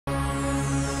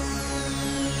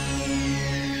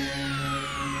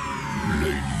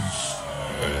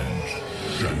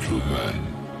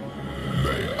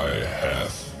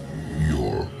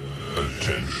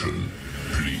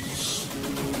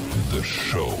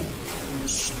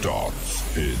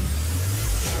starts in 10,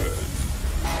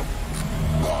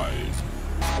 9,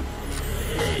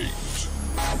 8,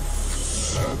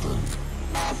 7,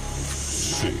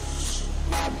 6,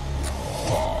 5,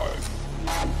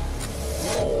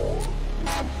 4,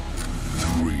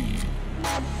 3,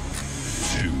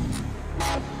 2,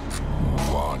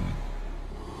 1,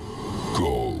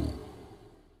 go.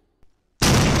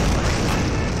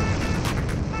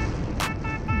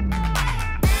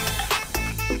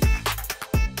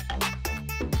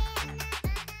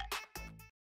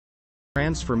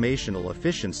 Transformational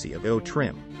efficiency of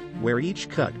O-trim, where each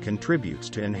cut contributes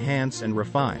to enhance and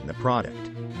refine the product.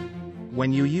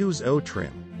 When you use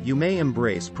O-trim, you may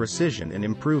embrace precision and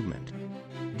improvement.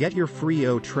 Get your free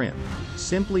O-trim.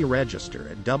 Simply register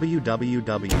at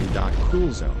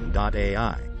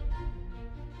www.coolzone.ai.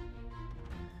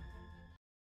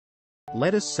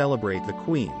 Let us celebrate the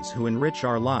queens who enrich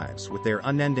our lives with their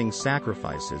unending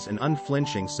sacrifices and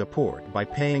unflinching support by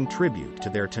paying tribute to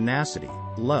their tenacity,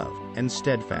 love, and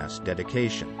steadfast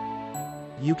dedication.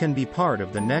 You can be part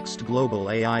of the next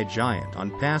global AI giant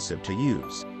Onpassive to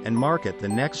use and market the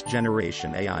next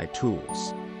generation AI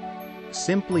tools.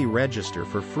 Simply register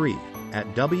for free at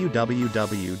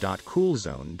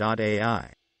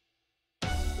www.coolzone.ai.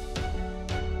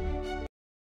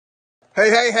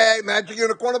 Hey, Magic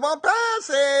Unicorn of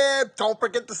Onpassive! Don't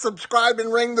forget to subscribe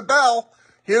and ring the bell.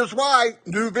 Here's why.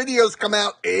 New videos come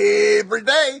out every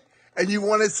day, and you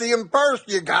want to see them first.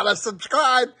 You gotta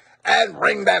subscribe and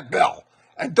ring that bell.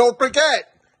 And don't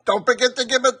forget to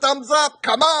give a thumbs up.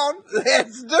 Come on,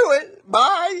 let's do it.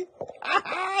 Bye.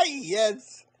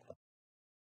 Yes.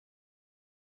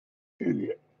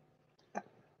 Idiot.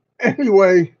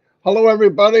 Anyway, hello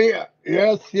everybody.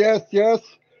 Yes. Here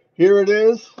it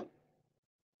is.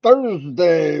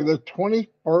 Thursday, the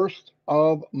 21st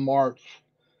of March.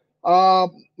 A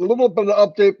little bit of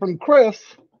update from Chris.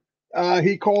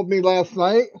 He called me last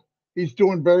night. He's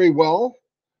doing very well.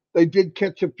 They did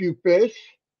catch a few fish.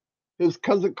 His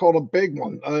cousin caught a big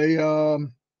one, a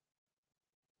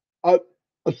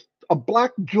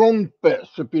black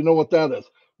drumfish, if you know what that is.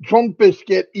 Drumfish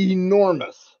get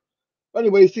enormous.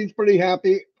 Anyways, he's pretty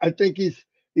happy. I think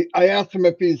I asked him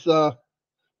if he's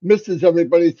misses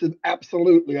everybody. He said,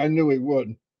 absolutely. I knew he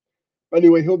would. But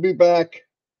anyway, he'll be back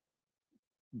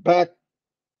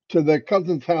to the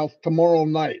cousin's house tomorrow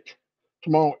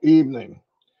evening.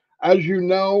 As you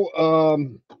know,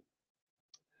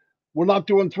 we're not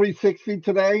doing 360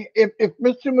 today. If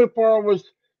Mr. Mufara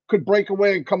could break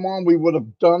away and come on, we would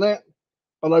have done it.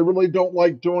 But I really don't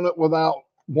like doing it with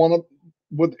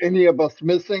any of us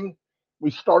missing. We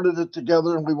started it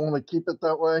together and we want to keep it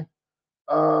that way.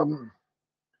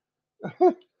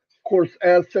 Of course,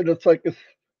 as said, it's like a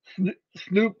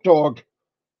Snoop Dogg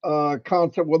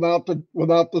concept without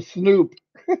the Snoop.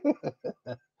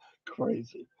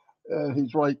 Crazy.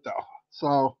 He's right though.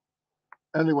 So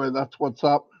anyway, that's what's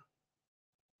up.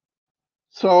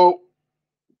 So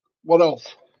what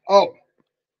else? Oh,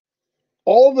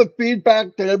 all the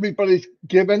feedback that everybody's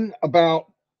given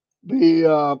about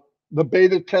the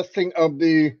beta testing of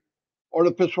the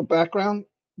artificial background,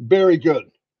 very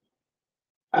good.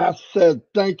 As said,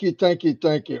 thank you.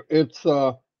 It's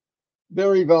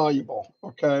very valuable,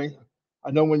 okay?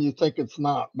 I know when you think it's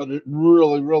not, but it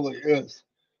really is.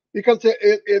 Because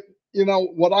it you know,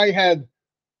 what I had,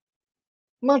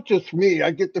 not just me,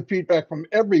 I get the feedback from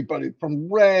everybody, from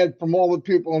Red, from all the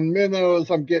people in Minnows,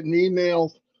 I'm getting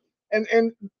emails.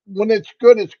 And when it's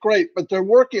good, it's great, but they're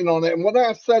working on it. And what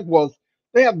I said was,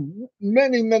 they have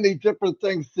many different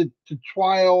things to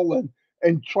trial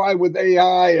and try with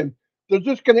AI, and they're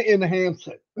just going to enhance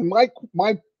it. And my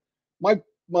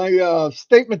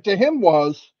statement to him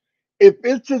was, if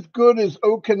it's as good as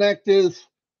OConnect is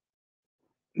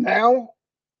now,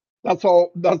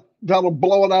 that'll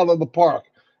blow it out of the park.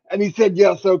 And he said,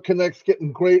 yes, OConnect's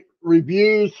getting great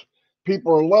reviews.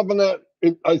 People are loving it.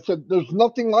 I said, there's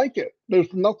nothing like it.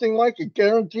 There's nothing like it,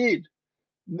 guaranteed.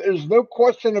 There's no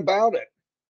question about it.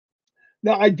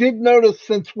 Now, I did notice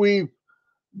since we've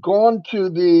gone to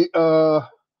the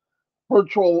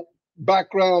virtual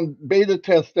background beta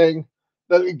testing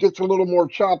that it gets a little more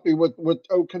choppy with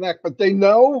OConnect, but they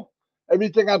know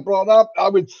everything I brought up. I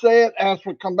would say it, Ash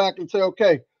would come back and say,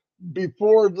 okay,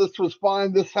 before this was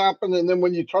fine, this happened, and then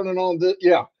when you turn it on,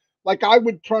 yeah. Like I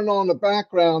would turn on the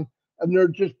background and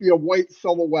there'd just be a white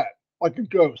silhouette, like a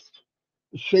ghost.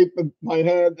 The shape of my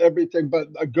head, everything, but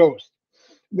a ghost.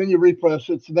 Then you refresh,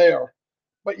 it's there.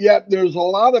 But yet there's a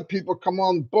lot of people come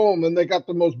on, boom, and they got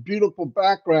the most beautiful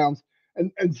backgrounds.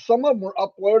 And some of them were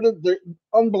uploaded. They're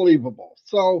unbelievable.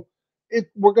 So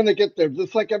we're going to get there,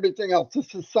 just like everything else.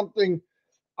 This is something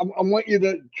I want you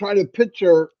to try to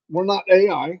picture, we're not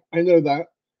AI, I know that,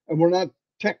 and we're not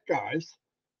tech guys,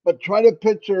 but try to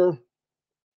picture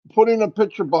putting a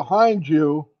picture behind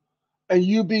you and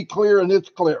you be clear and it's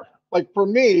clear. Like for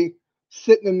me,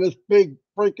 sitting in this big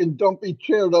freaking dumpy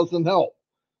chair doesn't help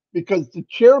because the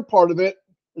chair part of it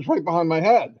is right behind my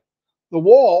head. The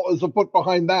wall is a foot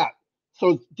behind that.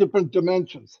 So it's different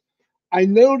dimensions. I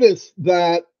noticed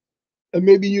that, and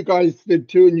maybe you guys did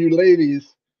too, and you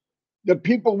ladies, the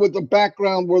people with the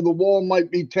background where the wall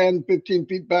might be 10, 15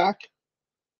 feet back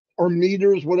or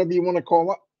meters, whatever you want to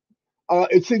call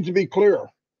it seems to be clearer.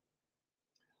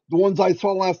 The ones I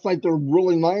saw last night, they're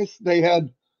really nice.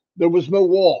 There was no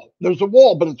wall. There's a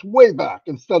wall, but it's way back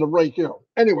instead of right here.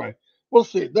 Anyway, we'll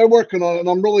see. They're working on it, and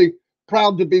I'm really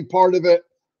proud to be part of it.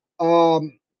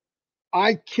 I'm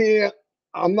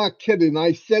not kidding.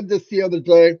 I said this the other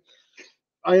day.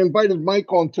 I invited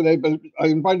Mike on today, but I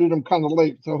invited him kind of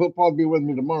late, so he'll probably be with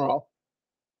me tomorrow.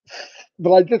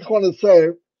 But I just want to say,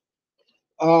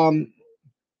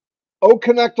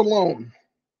 Connect alone.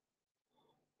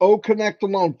 Connect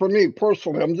alone, for me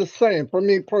personally, I'm just saying, for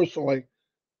me personally,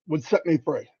 would set me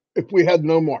free if we had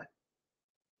no more.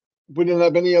 If we didn't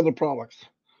have any other products.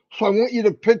 So I want you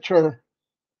to picture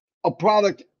a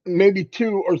product, maybe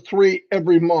 2 or 3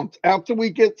 every month. After we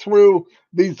get through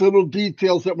these little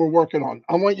details that we're working on,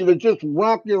 I want you to just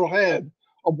wrap your head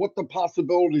of what the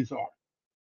possibilities are.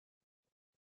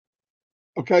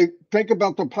 Okay, think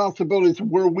about the possibilities of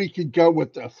where we could go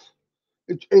with this.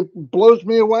 It blows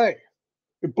me away.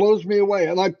 It blows me away.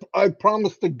 And I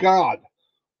promise to God,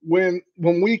 when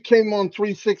we came on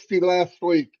 360 last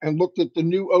week and looked at the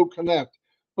new Connect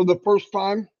for the first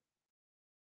time,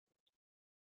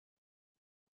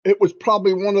 it was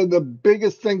probably one of the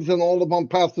biggest things in all of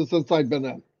Onpassive since I've been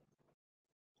in,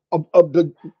 of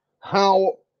the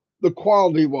how the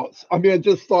quality was. I mean, I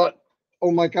just thought,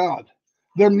 oh my God,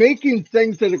 they're making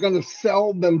things that are going to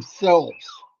sell themselves.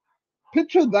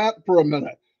 Picture that for a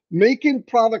minute. Making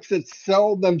products that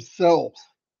sell themselves.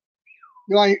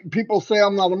 You know, people say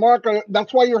I'm not a marketer.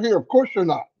 That's why you're here. Of course you're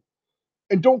not.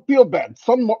 And don't feel bad.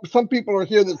 Some people are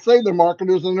here that say they're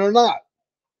marketers and they're not.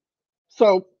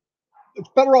 So it's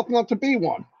better off not to be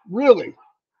one, really,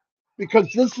 because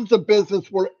this is a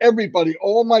business where everybody,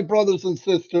 all my brothers and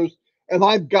sisters, and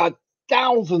I've got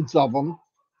thousands of them,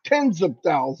 tens of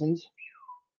thousands,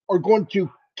 are going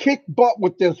to kick butt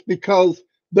with this because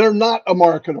they're not a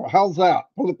marketer. How's that?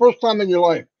 For the first time in your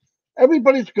life,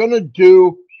 everybody's going to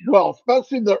do well,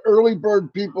 especially the early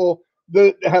bird people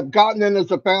that have gotten in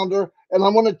as a founder. And I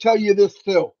want to tell you this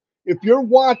too. If you're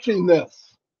watching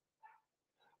this,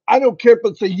 I don't care if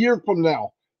it's a year from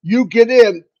now, you get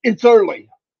in, it's early.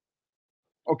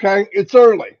 Okay? It's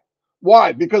early.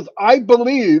 Why? Because I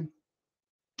believe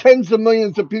tens of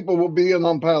millions of people will be in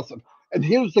Onpassive. And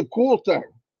here's the cool thing.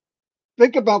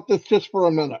 Think about this just for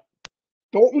a minute.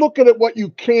 Don't look at it what you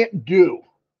can't do.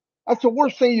 That's the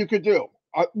worst thing you could do.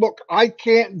 Look, I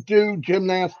can't do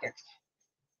gymnastics,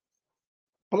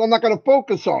 but I'm not going to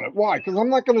focus on it. Why? Because I'm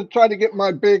not going to try to get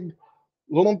my big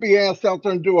lumpy ass out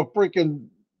there and do a freaking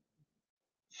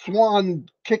swan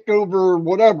kick over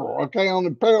whatever, okay, on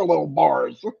the parallel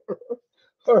bars.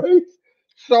 All right?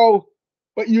 So,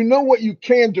 but you know what you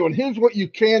can do, and here's what you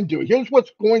can do. Here's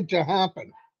what's going to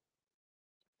happen.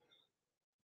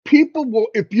 People will,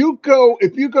 if you go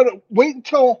to wait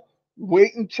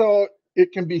until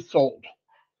it can be sold.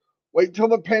 Wait until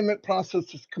the payment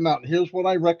processes come out. Here's what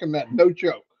I recommend. No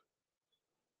joke.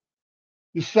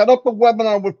 You set up a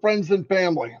webinar with friends and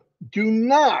family. Do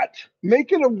not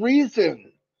make it a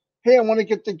reason. Hey, I want to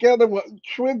get together with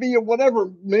trivia,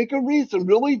 whatever. Make a reason.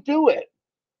 Really do it.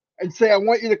 And say, I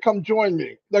want you to come join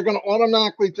me. They're going to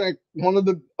automatically take one of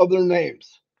the other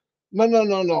names.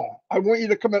 No. I want you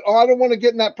to come in. Oh, I don't want to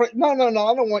get in that. No. I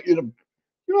don't want you to.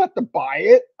 You don't have to buy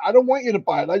it. I don't want you to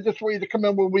buy it. I just want you to come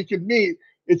in where we can meet.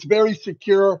 It's very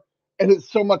secure and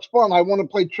it's so much fun. I want to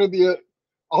play trivia.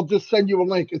 I'll just send you a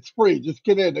link. It's free. Just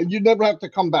get in, and you never have to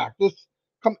come back. Just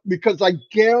come, because I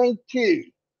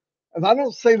guarantee, and I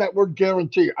don't say that word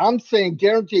guarantee. I'm saying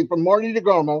guarantee from Marty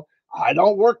Degarmo. I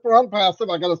don't work for Onpassive.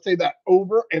 I got to say that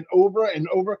over and over and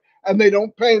over, and they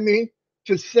don't pay me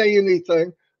to say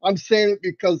anything. I'm saying it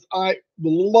because I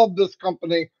love this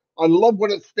company. I love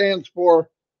what it stands for.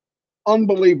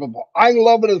 Unbelievable. I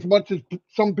love it as much as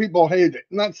some people hate it.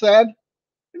 Isn't that sad?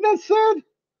 Isn't that sad?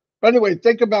 But anyway,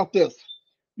 think about this.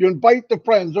 You invite the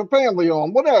friends or family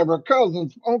on, whatever,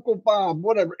 cousins, Uncle Bob,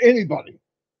 whatever, anybody.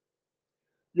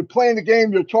 You're playing the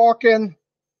game, you're talking,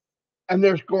 and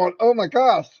they're going, oh my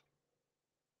gosh.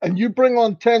 And you bring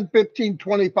on 10, 15,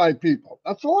 25 people.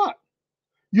 That's a lot.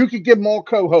 You could give them all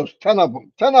co-hosts, 10 of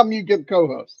them. 10 of them you give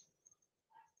co-hosts.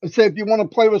 And say, if you want to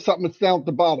play with something, it's down at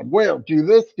the bottom. Where? Do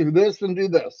this, and do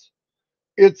this.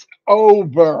 It's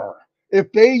over.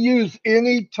 If they use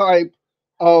any type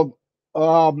of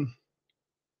what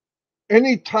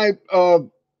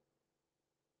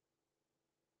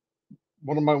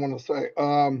am I want to say?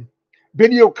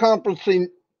 Video conferencing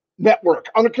network.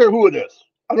 I don't care who it is.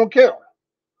 I don't care.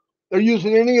 They're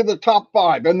using any of the top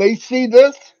 5, and they see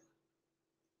this,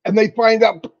 and they find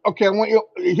out. Okay,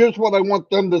 here's what I want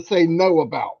them to say no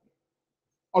about.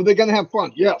 Are they going to have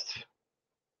fun? Yes.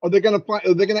 Are they going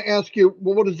to ask you,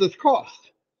 well, what does this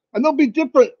cost? And there'll be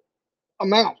different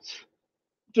amounts,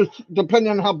 just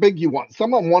depending on how big you want.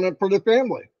 Some of them want it for their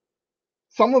family.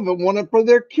 Some of them want it for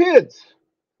their kids.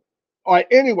 All right,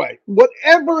 anyway,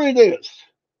 whatever it is,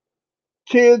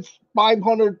 kids,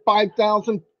 500,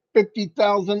 5,000,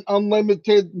 50,000,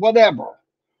 unlimited, whatever,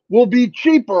 will be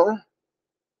cheaper,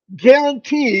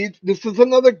 guaranteed. This is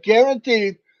another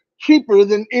guaranteed, cheaper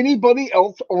than anybody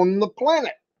else on the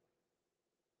planet.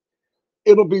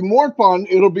 It'll be more fun.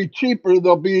 It'll be cheaper.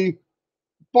 There'll be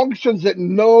functions that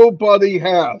nobody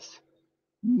has.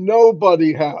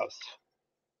 Nobody has.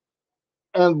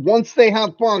 And once they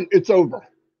have fun, it's over.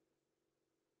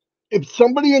 If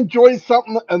somebody enjoys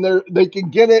something and they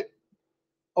can get it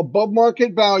above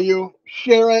market value,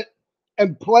 share it,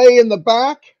 and play in the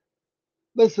back,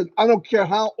 listen, I don't care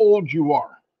how old you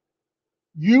are.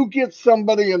 You get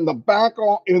somebody in the back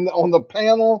on the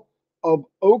panel of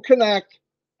OConnect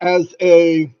as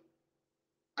a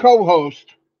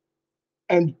co-host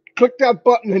and click that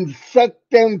button and set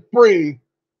them free.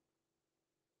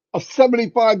 A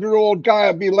 75-year-old guy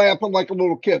would be laughing like a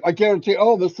little kid. I guarantee,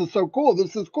 oh, this is so cool.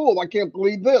 This is cool. I can't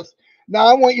believe this. Now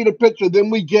I want you to picture, then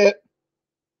we get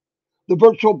the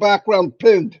virtual background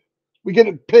pinned. We get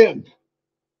it pinned.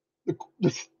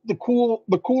 The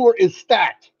cooler is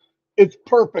stacked. It's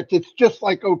perfect. It's just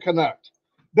like OConnect.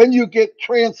 Then you get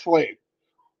Translate.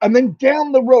 And then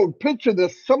down the road, picture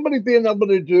this, somebody being able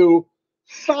to do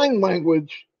sign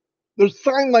language. There's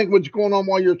sign language going on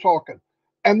while you're talking.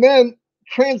 And then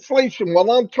translation while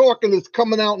I'm talking is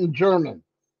coming out in German.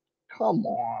 Come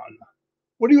on.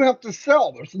 What do you have to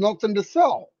sell? There's nothing to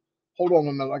sell. Hold on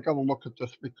a minute. I got to look at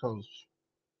this because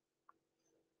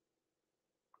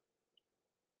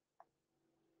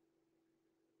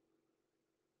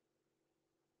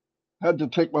I had to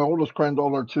take my oldest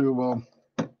granddaughter to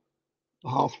the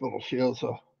hospital. She has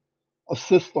a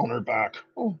cyst on her back.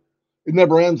 Oh, it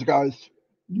never ends, guys.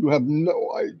 You have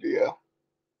no idea.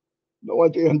 No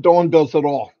idea. And Dawn does it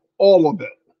all of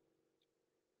it.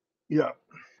 Yeah.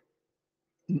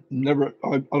 Never.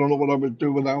 I don't know what I would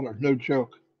do without her. No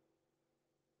joke.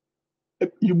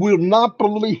 You will not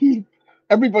believe.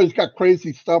 Everybody's got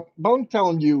crazy stuff, but I'm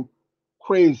telling you,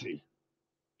 crazy.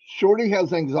 Shorty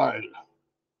has anxiety.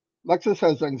 Lexus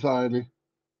has anxiety.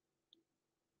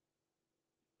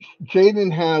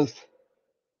 Jaden has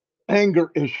anger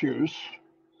issues.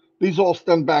 These all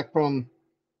stem back from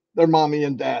their mommy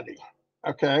and daddy.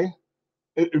 Okay?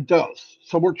 It does.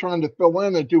 So we're trying to fill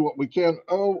in and do what we can.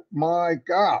 Oh my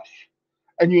gosh.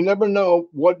 And you never know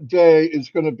what day is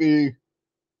going to be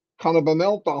kind of a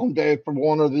meltdown day for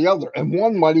one or the other. And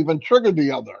one might even trigger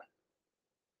the other.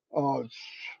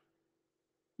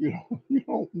 You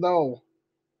don't know.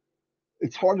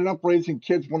 It's hard enough raising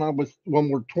kids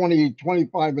when we're 20,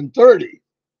 25, and 30.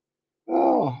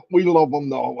 Oh, we love them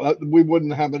though. We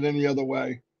wouldn't have it any other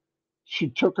way. She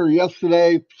took her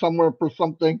yesterday somewhere for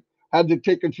something. Had to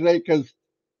take her today because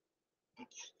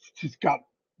she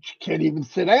can't even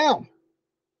sit down.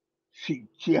 She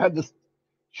had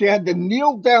to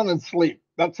kneel down and sleep.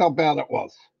 That's how bad it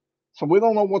was. So we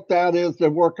don't know what that is. They're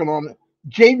working on it.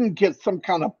 Jaden gets some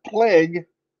kind of plague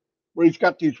where he's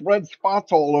got these red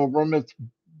spots all over him. It's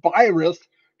virus.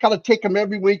 Got to take him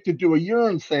every week to do a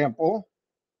urine sample.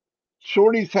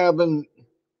 Shorty's having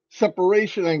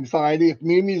separation anxiety. If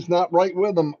Mimi's not right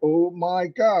with him, oh my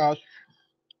gosh.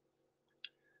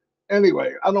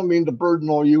 Anyway, I don't mean to burden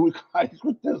all you guys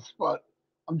with this, but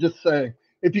I'm just saying,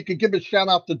 if you could give a shout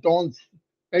out to Dawn's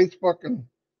Facebook and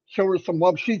show her some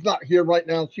love. She's not here right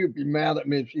now. She would be mad at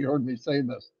me if she heard me say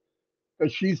this,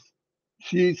 because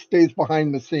she stays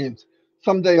behind the scenes.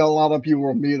 Someday a lot of you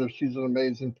will meet her. She's an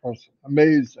amazing person.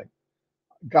 Amazing.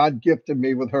 God gifted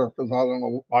me with her because I don't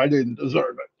know, I didn't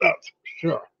deserve it. That's for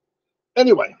sure.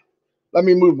 Anyway, let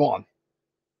me move on.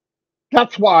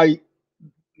 That's why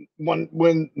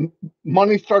when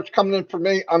money starts coming in for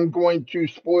me, I'm going to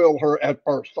spoil her at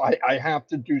first. I have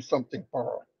to do something for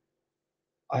her.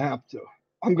 I have to.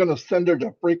 I'm going to send her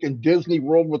to freaking Disney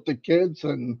World with the kids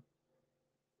and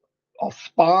a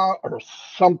spa or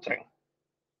something.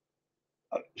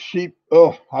 I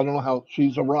don't know how,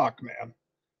 she's a rock, man.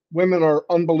 Women are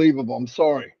unbelievable. I'm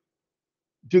sorry.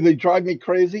 Do they drive me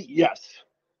crazy? Yes.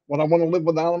 Would I want to live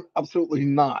without them? Absolutely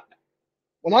not.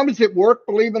 When I was at work,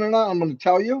 believe it or not, I'm going to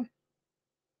tell you,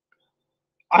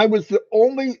 I was the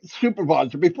only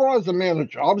supervisor. Before I was a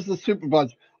manager, I was the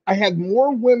supervisor. I had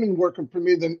more women working for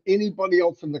me than anybody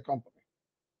else in the company.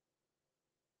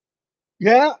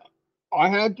 Yeah, I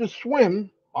had to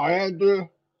swim. I had to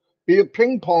be a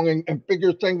ping ponging and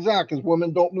figure things out because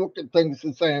women don't look at things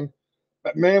the same.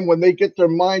 But man, when they get their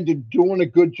mind to doing a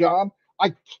good job,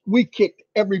 we kicked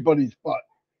everybody's butt.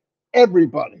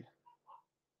 Everybody.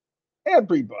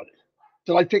 Everybody.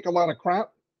 Did I take a lot of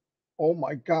crap? Oh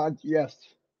my God, yes.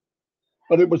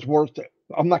 But it was worth it.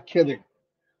 I'm not kidding.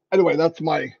 Anyway, that's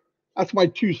my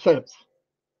 2 cents.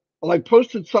 Well, I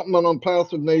posted something on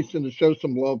Onpassive Nation to show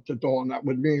some love to Dawn. That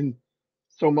would mean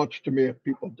so much to me if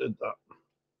people did that.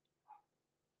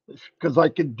 Because I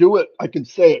could do it, I could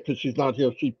say it because she's not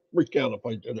here. She'd freak out if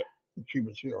I did it if she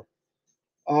was here.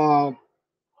 Uh,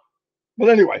 but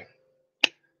anyway,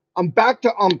 I'm back to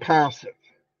Onpassive.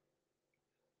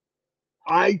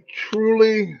 I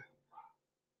truly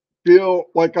feel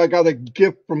like I got a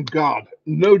gift from God.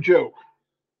 No joke.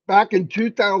 Back in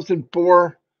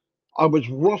 2004, I was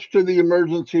rushed to the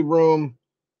emergency room.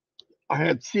 I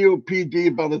had COPD,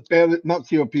 about as bad, not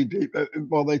COPD,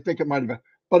 well, they think it might have been,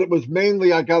 but it was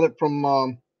mainly I got it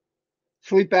from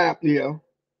sleep apnea,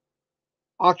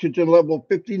 oxygen level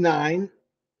 59.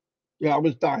 Yeah, I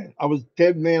was dying. I was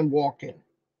dead man walking.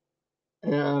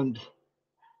 And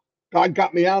God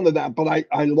got me out of that, but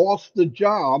I lost the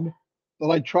job that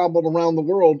I traveled around the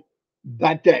world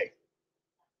that day.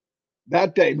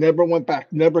 That day, never went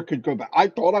back, never could go back. I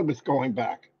thought I was going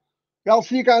back. Yeah, I'll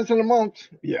see you guys in a month.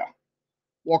 Yeah.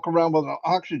 Walk around with an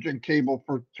oxygen cable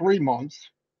for 3 months.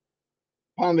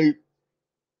 Finally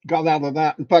got out of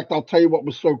that. In fact, I'll tell you what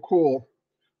was so cool.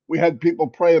 We had people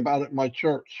pray about it in my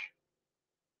church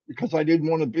because I didn't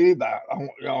want to be that.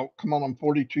 Come on, I'm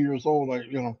 42 years old.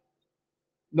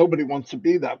 Nobody wants to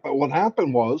be that. But what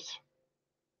happened was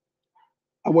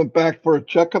I went back for a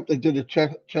checkup. They did a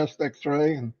chest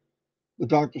x-ray and the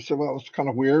doctor said, well, it's kind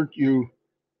of weird.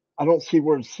 I don't see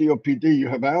where it's COPD. You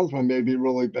have asthma, maybe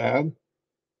really bad.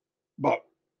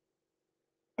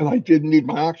 And I did need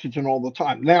my oxygen all the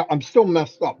time. Now I'm still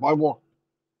messed up. I walk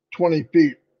 20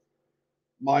 feet,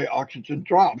 my oxygen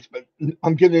drops, but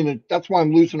I'm getting it. That's why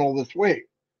I'm losing all this weight.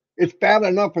 It's bad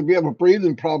enough if you have a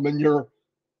breathing problem and you're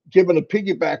giving a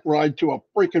piggyback ride to a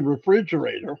freaking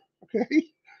refrigerator.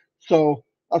 Okay. So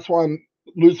that's why I'm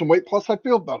losing weight. Plus, I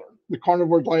feel better. The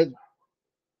carnivore diet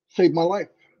saved my life,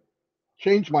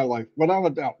 changed my life without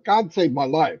a doubt. God saved my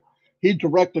life. He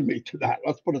directed me to that.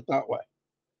 Let's put it that way.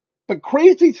 But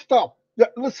crazy stuff.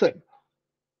 Listen,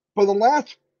 for the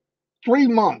last 3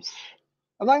 months,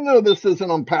 and I know this isn't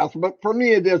Onpassive, but for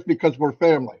me it is because we're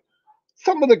family.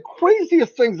 Some of the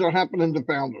craziest things are happening to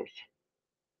founders.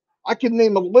 I can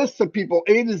name a list of people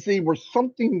A to Z where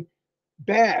something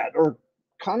bad or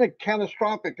kind of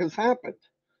catastrophic has happened,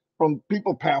 from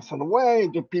people passing away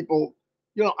to people,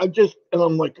 and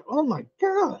I'm like, oh my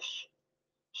gosh.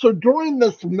 So during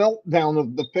this meltdown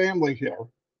of the family here,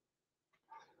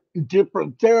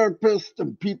 different therapists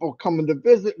and people coming to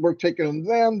visit, we're taking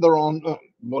them, they're on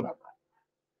whatever.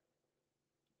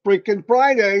 Freaking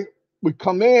Friday, we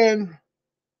come in,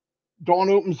 Dawn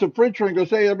opens the refrigerator and goes,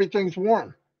 hey, everything's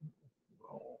warm.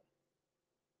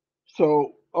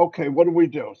 So, okay, what do we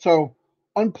do? So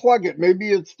unplug it.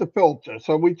 Maybe it's the filter.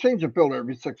 So we change the filter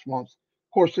every 6 months.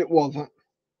 Of course, it wasn't.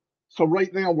 So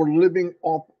right now we're living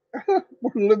off,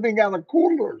 we're living out of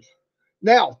coolers.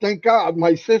 Now, thank God,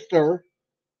 my sister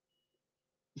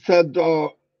said,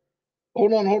 hold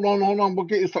on, we'll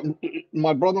get you something.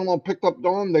 My brother-in-law picked up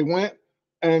Dawn. They went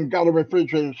and got a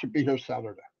refrigerator. Should be here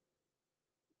Saturday.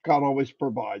 God always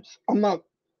provides. I'm not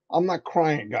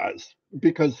crying, guys,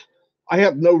 because I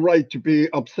have no right to be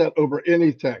upset over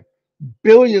anything.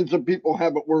 Billions of people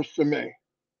have it worse than me.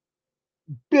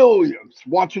 Billions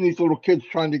watching these little kids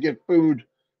trying to get food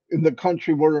in the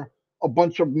country where a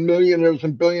bunch of millionaires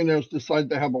and billionaires decide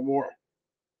to have a war.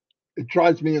 It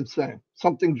drives me insane.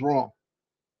 Something's wrong.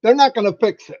 They're not going to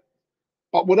fix it.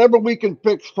 But whatever we can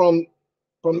fix from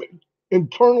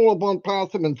internal of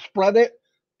Onpassive and spread it,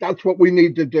 that's what we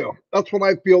need to do. That's what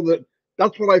I feel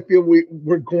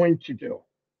we're going to do.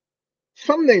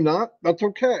 Some may not, that's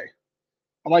okay.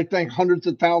 But I think hundreds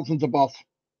of thousands of us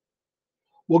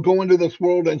will go into this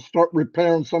world and start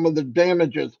repairing some of the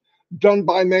damages done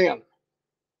by man.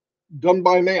 Done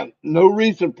by man. No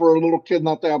reason for a little kid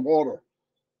not to have water.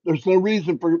 There's no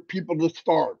reason for people to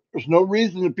starve. There's no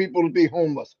reason for people to be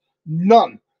homeless.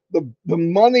 None. The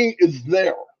money is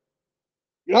there.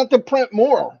 You don't have to print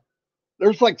more.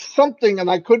 There's like something, and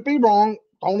I could be wrong.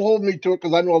 Don't hold me to it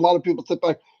because I know a lot of people sit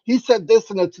back. He said this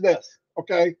and it's this.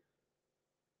 Okay.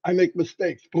 I make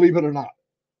mistakes, believe it or not.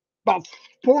 About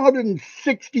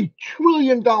 $460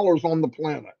 trillion on the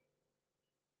planet.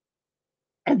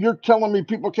 And you're telling me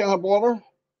people can't have water?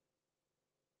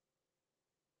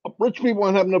 Rich people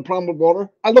aren't having no problem with water.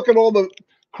 I look at all the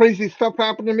crazy stuff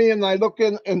happening to me, and I look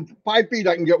in 5 feet,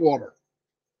 I can get water.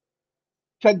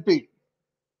 10 feet.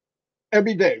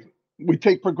 Every day. We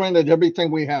take for granted everything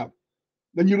we have.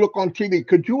 Then you look on TV.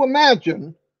 Could you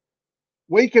imagine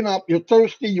waking up, you're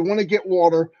thirsty, you want to get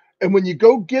water, and when you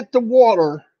go get the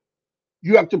water,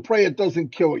 you have to pray it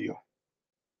doesn't kill you?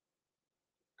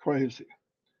 Crazy.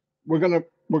 We're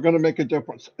gonna make a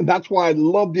difference. And that's why I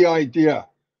love the idea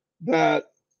that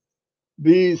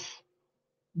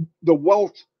the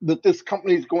wealth that this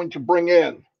company is going to bring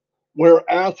in, where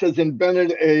Ass has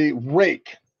invented a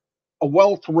rake, a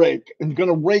wealth rake, and going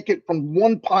to rake it from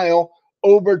one pile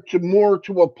over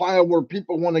to a pile where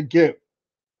people want to give.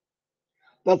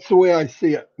 That's the way I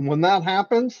see it. And when that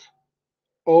happens,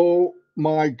 oh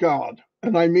my God.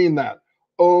 And I mean that.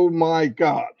 Oh my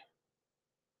God.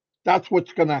 That's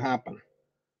what's going to happen.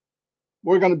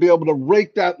 We're going to be able to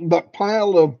rake that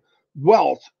pile of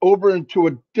wealth over into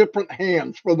a different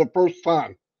hands for the first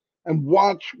time and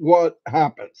watch what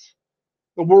happens.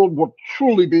 The world will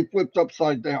truly be flipped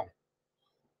upside down.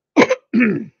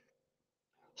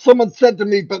 Someone said to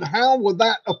me, but how will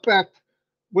that affect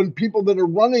when people that are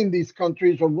running these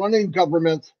countries or running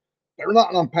governments, they're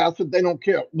not Onpassive, they don't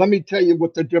care. Let me tell you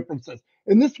what the difference is.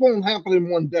 And this won't happen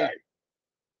in one day,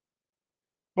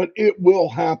 but it will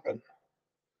happen.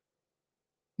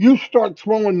 You start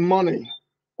throwing money,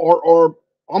 or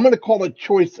I'm going to call it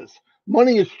choices.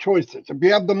 Money is choices. If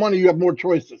you have the money, you have more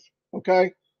choices.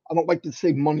 Okay? I don't like to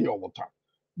say money all the time.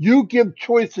 You give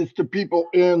choices to people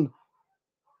in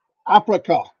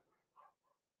Africa,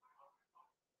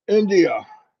 India,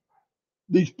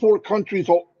 these poor countries,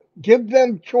 give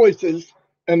them choices,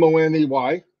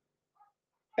 MONEY,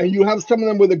 and you have some of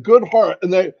them with a good heart,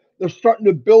 and they're starting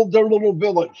to build their little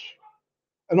village.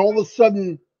 And all of a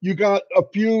sudden, you got a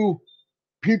few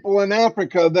people in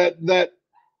Africa that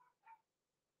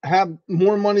have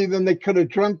more money than they could have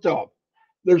dreamt of.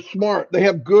 They're smart. They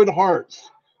have good hearts.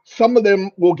 Some of them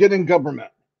will get in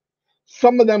government.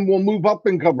 Some of them will move up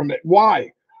in government.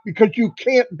 Why? Because you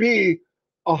can't be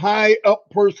a high up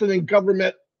person in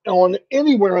government on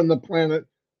anywhere on the planet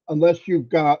unless you've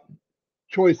got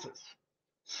choices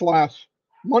 /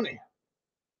 money.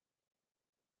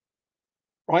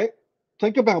 Right?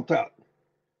 Think about that.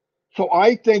 So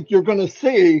I think you're going to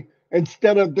see,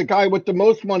 instead of the guy with the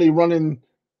most money running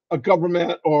a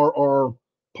government or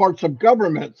parts of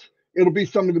governments, it'll be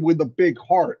somebody with a big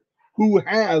heart who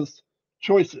has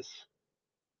choices.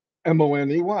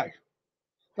 MONEY.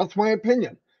 That's my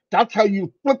opinion. That's how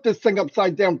you flip this thing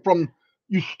upside down. From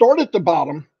you start at the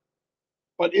bottom,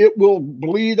 but it will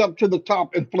bleed up to the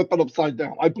top and flip it upside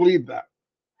down. I believe that.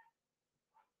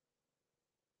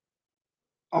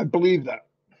 I believe that.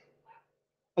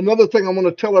 Another thing I want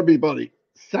to tell everybody,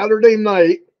 Saturday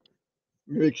night,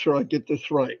 make sure I get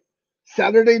this right.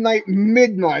 Saturday night,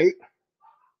 midnight,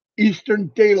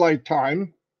 Eastern Daylight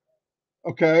Time.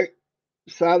 Okay.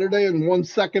 Saturday, and 1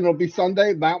 second it'll be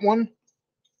Sunday, that one.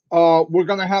 We're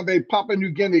going to have a Papua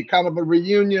New Guinea kind of a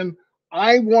reunion.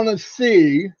 I want to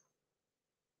see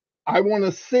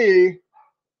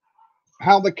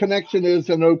how the connection is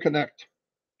in O Connect,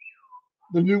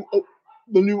 the new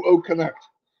O Connect.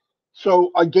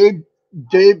 So I gave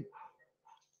Dave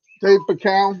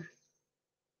Bacow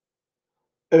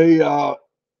a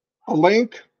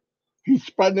link. He's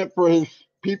spreading it for his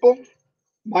people,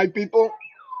 my people,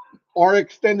 our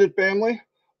extended family.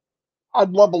 I'd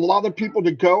love a lot of people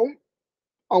to go.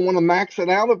 I want to max it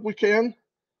out if we can,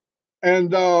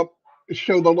 and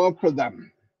show the love for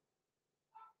them.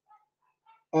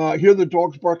 Hear the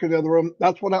dogs bark in the other room.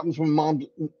 That's what happens when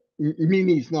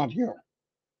Mimi's not here.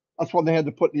 That's why they had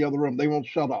to put in the other room. They won't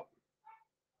shut up.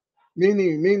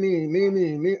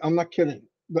 Mimi. I'm not kidding.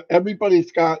 But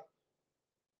everybody's got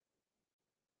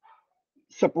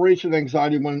separation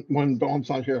anxiety when Dawn's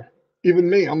not here. Even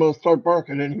me, I'm gonna start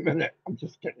barking any minute. I'm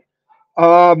just kidding.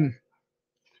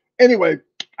 Anyway,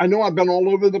 I know I've been all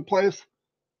over the place.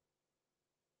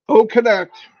 O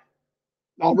Connect.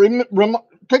 I'll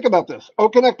think about this. O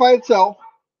Connect by itself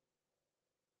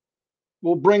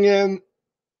will bring in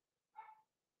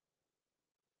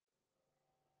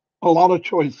a lot of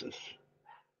choices.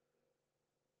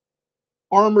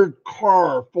 Armored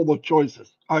car full of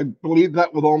choices. I believe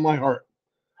that with all my heart.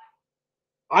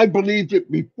 I believed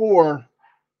it before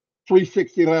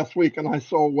 360 last week, and I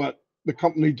saw what the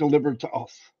company delivered to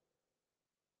us.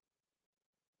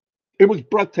 It was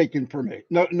breathtaking for me.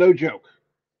 No joke.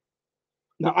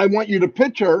 Now, I want you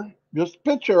to just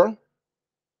picture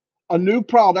a new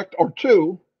product or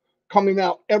two coming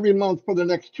out every month for the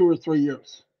next 2 or 3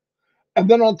 years. And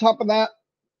then on top of that,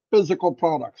 physical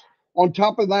products. On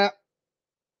top of that,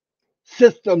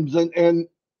 systems and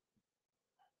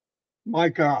my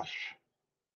gosh,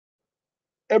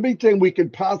 everything we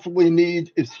could possibly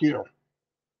need is here.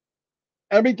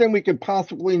 Everything we could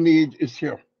possibly need is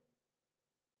here.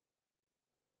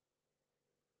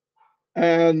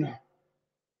 And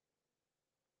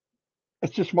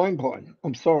it's just mind blowing.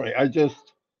 I'm sorry. I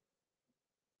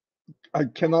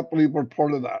cannot believe we're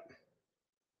part of that.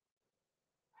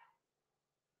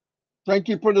 Thank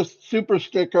you for the super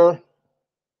sticker.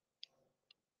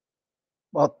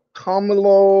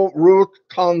 Camilo Ruth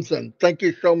Townsend. Thank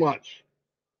you so much.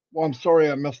 Well, I'm sorry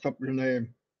I messed up your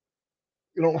name.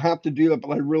 You don't have to do that,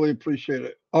 but I really appreciate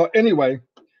it. Anyway,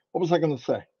 what was I going to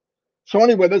say? So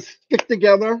anyway, let's stick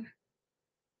together.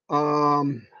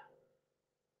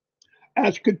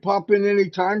 Ash could pop in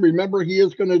anytime. Remember, he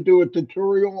is going to do a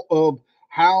tutorial of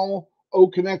how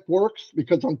OConnect works,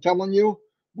 because I'm telling you,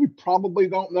 we probably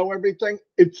don't know everything.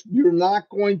 You're not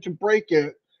going to break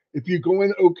it if you go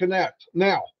in OConnect.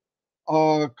 Now,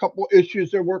 a couple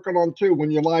issues they're working on too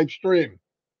when you live stream.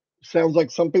 Sounds like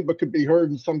some people could be heard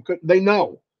and some could. They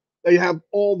know. They have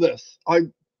all this.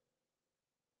 I'm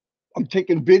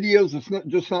taking videos.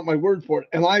 It's not my word for it.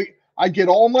 And I get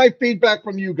all my feedback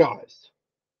from you guys.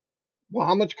 Well,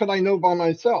 how much could I know by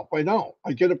myself? I don't.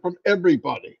 I get it from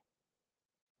everybody.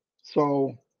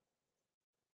 So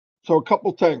a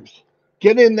couple things.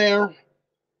 Get in there.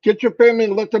 Get your family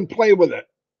and let them play with it.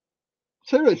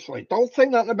 Seriously, don't say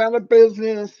nothing about a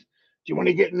business. Do you want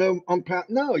to get into Unpassive?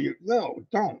 No,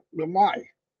 don't. Why?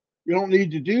 You don't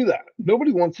need to do that.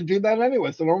 Nobody wants to do that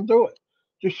anyway, so don't do it.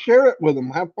 Just share it with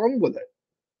them. Have fun with it.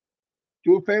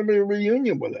 Do a family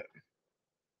reunion with it.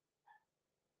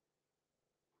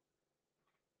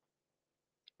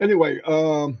 Anyway,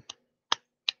 what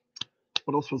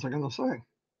else was I going to say?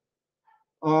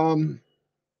 Oh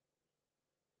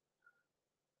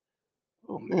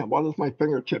man, why does my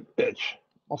fingertip itch?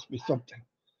 Must be something.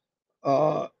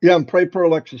 Yeah, and pray for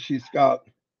Alexa. She's got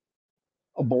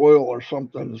a boil or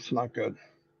something. It's not good.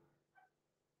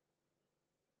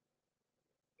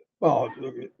 Well,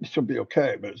 she'll be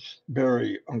okay, but it's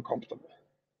very uncomfortable.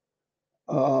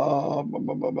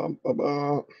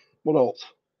 What else?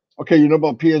 Okay, you know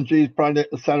about PNG Friday,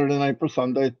 Saturday night for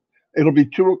Sunday. It'll be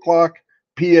 2:00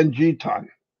 PNG time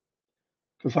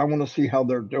because I want to see how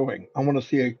they're doing. I want to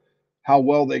see how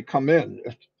well they come in.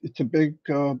 It's a big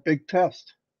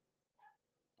test.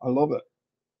 I love it,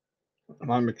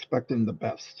 and I'm expecting the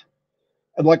best.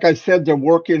 And like I said, they're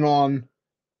working on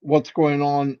what's going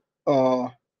on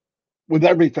with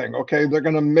everything. Okay, they're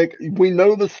going to make. We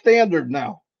know the standard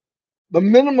now. The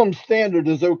minimum standard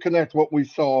is OConnect, what we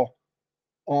saw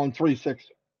on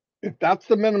 360. If that's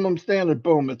the minimum standard,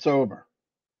 boom, it's over.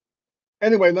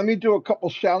 Anyway, let me do a couple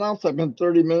shout outs. I've been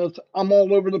 30 minutes. I'm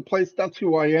all over the place. That's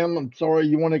who I am. I'm sorry.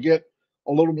 You want to get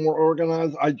a little more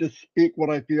organized? I just speak what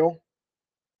I feel.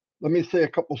 Let me say a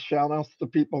couple shout outs to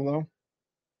people, though.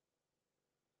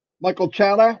 Michael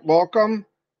Chata, welcome.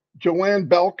 Joanne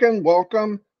Belkin,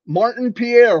 welcome. Martin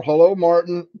Pierre, hello,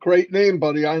 Martin. Great name,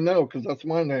 buddy. I know, because that's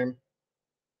my name.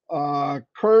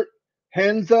 Kurt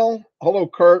Hensel, hello,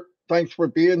 Kurt. Thanks for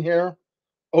being here.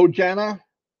 Ojana,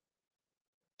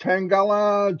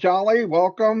 Tangala Jolly,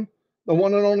 welcome. The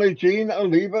one and only Jean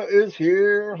Oliva is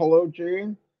here. Hello,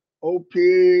 Jean. OP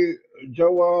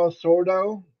Joa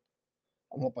Sordo.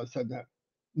 I hope I said that.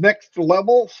 Next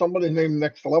Level, somebody named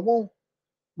Next Level.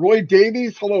 Roy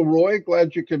Davies, hello, Roy.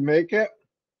 Glad you could make it.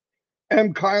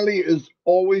 M. Kylie is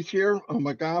always here. Oh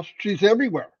my gosh, she's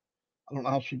everywhere. I don't know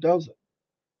how she does it.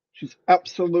 She's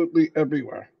absolutely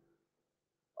everywhere.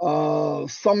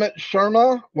 Summit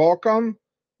Sharma, welcome.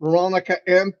 Veronica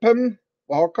Ampin,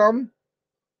 welcome.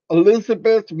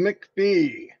 Elizabeth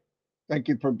McPhee, thank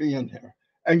you for being here.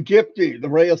 And Gifty, the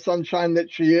ray of sunshine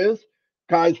that she is.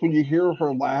 Guys, when you hear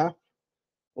her laugh,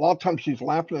 a lot of times she's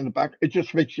laughing in the back. It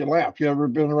just makes you laugh. You ever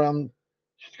been around?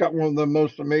 She's got one of the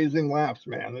most amazing laughs,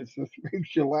 man. It just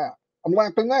makes you laugh. I'm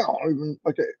laughing now. I don't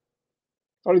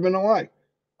even know why.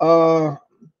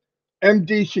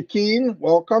 MD Shakeen,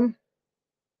 welcome.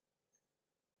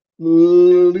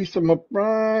 Lisa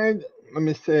McBride, let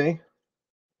me see.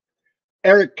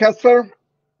 Eric Kessler,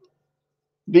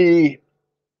 the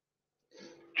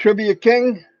Trivia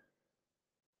King.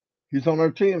 He's on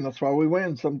our team. That's why we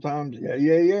win sometimes.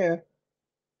 Yeah.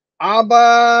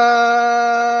 Abba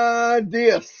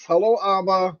Diaz. Hello,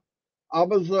 Abba.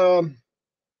 Abba's,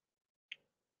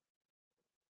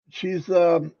 she's,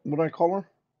 what do I call her?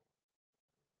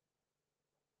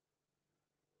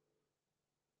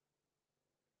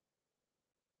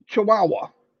 Chihuahua.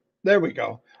 There we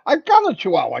go. I got a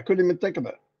Chihuahua. I couldn't even think of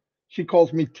it. She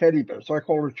calls me Teddy Bear, so I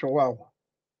call her Chihuahua.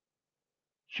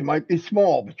 She might be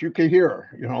small, but you can hear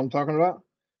her. You know what I'm talking about?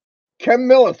 Ken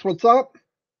Millis, what's up?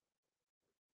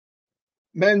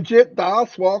 Manjit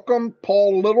Das, welcome.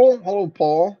 Paul Little, hello,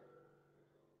 Paul.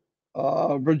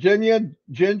 Virginia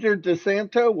Ginger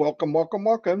DeSanto, welcome, welcome,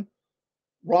 welcome.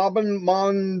 Robin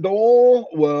Mondol,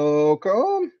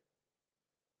 welcome.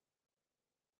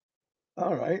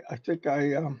 All right, I think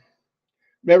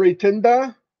Mary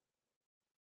Tinda.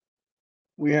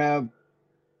 We have,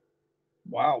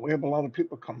 wow, we have a lot of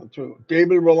people coming through.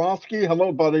 David Rolowski,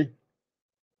 hello, buddy.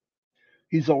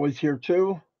 He's always here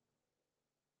too.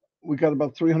 We got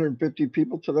about 350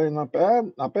 people today. Not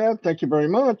bad, not bad. Thank you very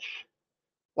much.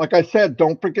 Like I said,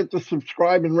 don't forget to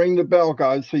subscribe and ring the bell,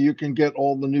 guys, so you can get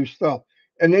all the new stuff.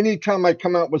 And anytime I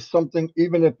come out with something,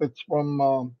 even if it's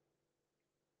from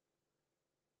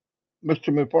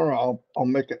Mr. Mufara, I'll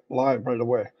make it live right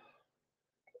away.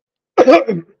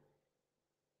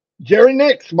 Jerry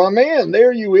Nix, my man,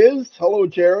 there you is. Hello,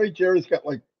 Jerry. Jerry's got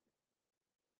like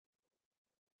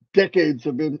decades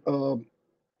of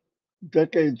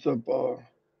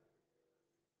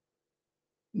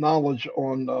knowledge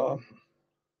on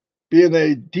being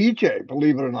a DJ,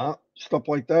 believe it or not, stuff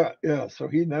like that. Yeah, so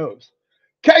he knows.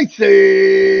 Casey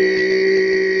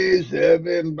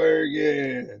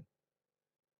Sevenbergen.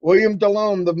 William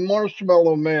Delone, the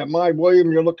Marshmallow Man. My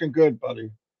William, you're looking good,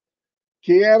 buddy.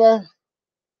 Kiana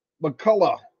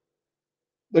McCullough,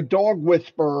 the Dog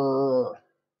Whisperer.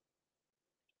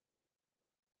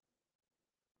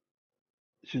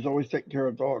 She's always taking care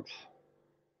of dogs.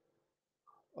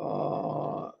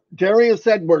 Darius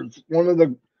Edwards, one of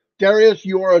the Darius,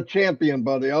 you are a champion,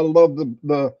 buddy. I love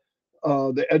the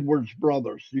Edwards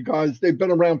brothers. You guys, they've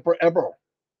been around forever.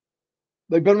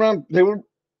 They've been around. They were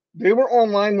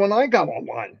online when I got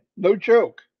online. No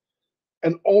joke.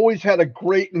 And always had a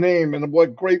great name and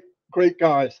what great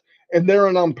guys. And they're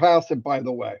an Onpassive, by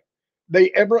the way. They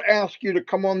ever ask you to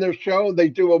come on their show, they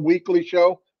do a weekly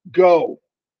show, go.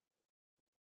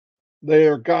 They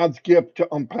are God's gift to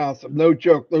Onpassive. No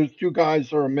joke. Those two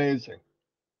guys are amazing.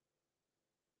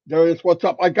 Darius, what's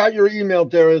up? I got your email,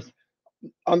 Darius.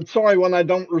 I'm sorry when I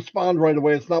don't respond right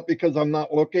away. It's not because I'm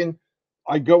not looking.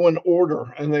 I go in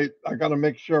order, and I got to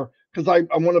make sure because I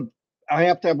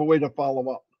have to have a way to follow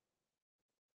up.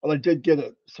 But I did get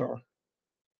it, sir.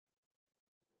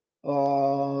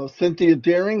 Cynthia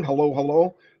Deering, hello,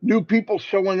 hello. New people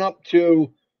showing up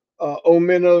to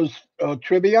Omino's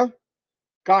trivia.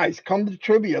 Guys, come to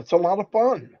trivia. It's a lot of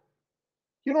fun.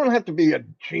 You don't have to be a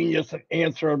genius and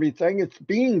answer everything. It's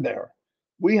being there.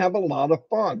 We have a lot of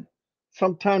fun.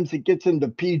 Sometimes it gets into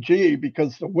PG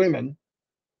because the women,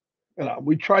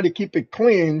 we try to keep it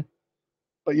clean,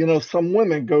 but some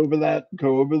women go over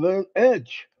the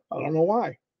edge. I don't know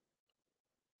why,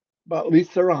 but at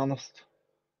least they're honest.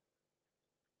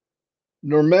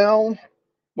 Normel,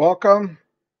 welcome.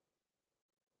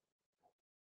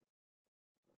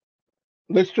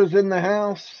 Lister's in the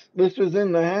house.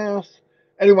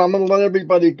 Anyway, I'm going to let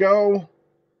everybody go.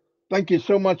 Thank you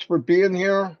so much for being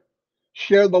here.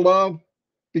 Share the love.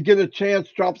 If you get a chance,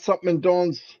 drop something in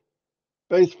Dawn's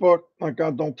Facebook. My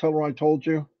God, don't tell her I told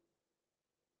you.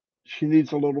 She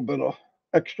needs a little bit of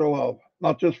extra love,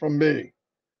 not just from me.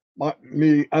 I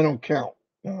don't count.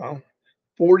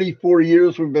 44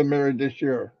 years we've been married this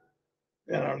year.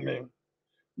 You know what I mean?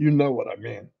 You know what I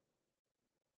mean.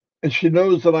 And she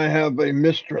knows that I have a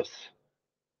mistress.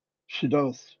 She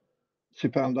does. She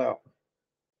found out.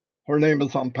 Her name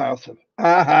is Onpassive.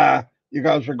 Aha! You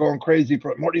guys are going crazy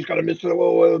for it. Marty's got a mistress.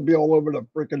 Oh, it'll be all over the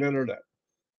freaking internet.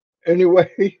 Anyway,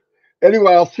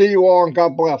 I'll see you all and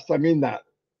God bless. I mean that.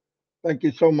 Thank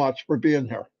you so much for being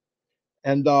here.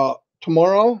 And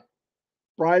tomorrow,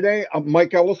 Friday,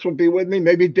 Mike Ellis will be with me.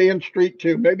 Maybe Dan Street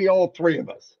too. Maybe all three of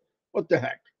us. What the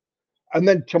heck? And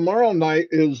then tomorrow night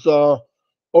is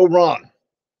Oran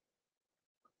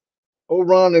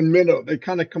and Minnow. They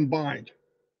kind of combined.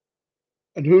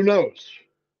 And who knows?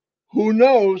 Who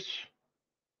knows?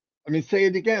 Let me say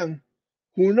it again.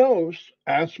 Who knows?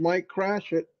 Ash might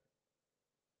crash it.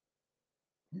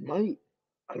 Might.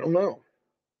 I don't know.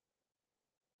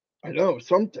 I know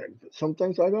some things, but some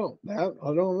things I don't. That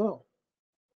I don't know.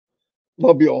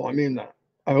 Love you all. I mean that.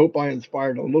 I hope I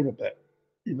inspired a little bit.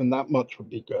 Even that much would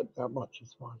be good. That much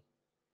is fine.